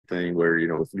thing where,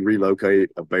 if you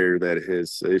relocate a bear that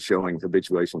is showing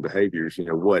habituation behaviors,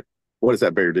 what does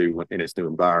that bear do in its new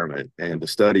environment? And the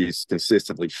studies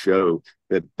consistently show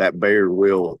that that bear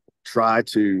will try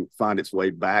to find its way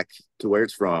back to where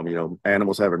it's from.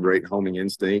 Animals have a great homing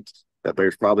instinct. That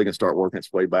bear's probably going to start working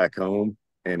its way back home,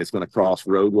 and it's going to cross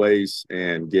roadways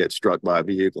and get struck by a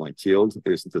vehicle and killed.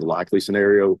 Is the likely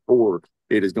scenario, or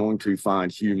it is going to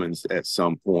find humans at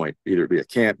some point, either be a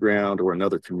campground or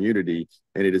another community,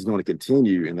 and it is going to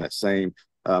continue in that same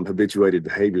habituated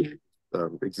behavior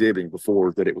exhibiting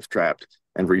before that it was trapped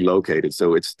and relocated.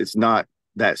 So it's not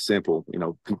that simple.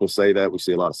 People say that. We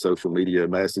see a lot of social media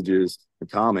messages and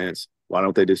comments. Why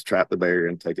don't they just trap the bear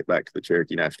and take it back to the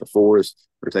Cherokee National Forest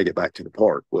or take it back to the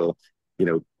park? Well,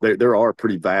 there are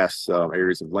pretty vast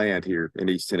areas of land here in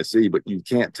East Tennessee, but you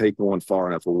can't take one far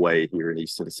enough away here in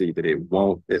East Tennessee that it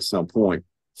won't at some point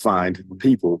find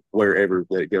people wherever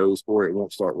that it goes, or it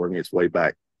won't start working its way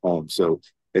back home. So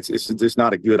it's just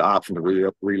not a good option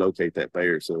to relocate that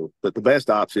bear. So, but the best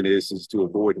option is to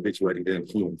avoid habituating them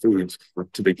to human foods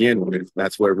to begin with.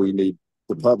 That's where we need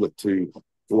the public to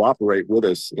cooperate with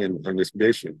us in this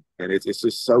mission. And it's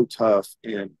just so tough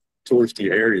in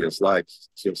touristy areas like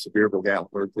Sevierville,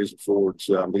 Gatlinburg, Pigeon Forge,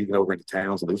 leading over into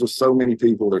towns. And there's just so many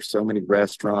people. There's so many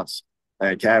restaurants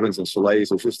and cabins and chalets.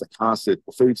 There's just a constant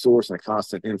food source and a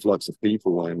constant influx of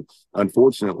people. And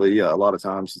unfortunately, a lot of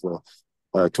times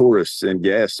the tourists and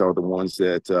guests are the ones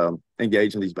that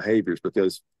engage in these behaviors,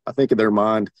 because I think in their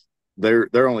mind,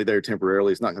 they're only there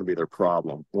temporarily. It's not going to be their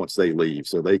problem once they leave.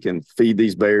 So they can feed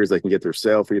these bears. They can get their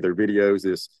selfie, their videos,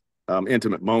 this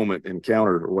intimate moment,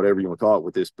 encounter, or whatever you want to call it,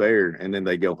 with this bear, and then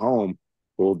they go home.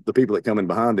 Well, the people that come in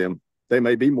behind them, they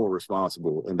may be more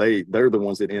responsible, and they're the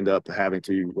ones that end up having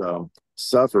to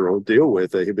suffer or deal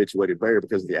with a habituated bear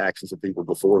because of the actions of people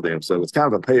before them. So it's kind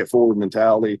of a pay it forward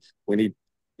mentality. We need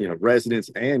residents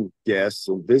and guests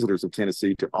and visitors of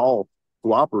Tennessee to all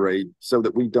cooperate so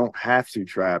that we don't have to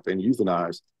trap and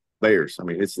euthanize bears. I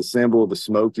mean, it's the symbol of the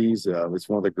Smokies. It's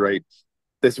one of the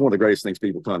greatest things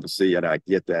people come to see, and I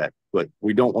get that. But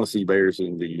we don't want to see bears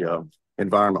in the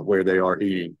environment where they are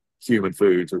eating human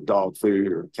foods or dog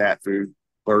food or cat food,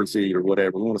 birdseed or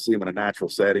whatever. We want to see them in a natural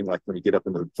setting, like when you get up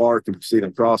into the park and you see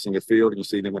them crossing a field and you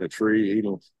see them in a tree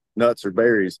eating nuts or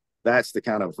berries. That's the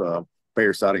kind of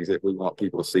bear sightings that we want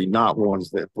people to see, not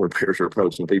ones where bears are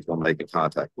approaching people and making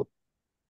contact with them.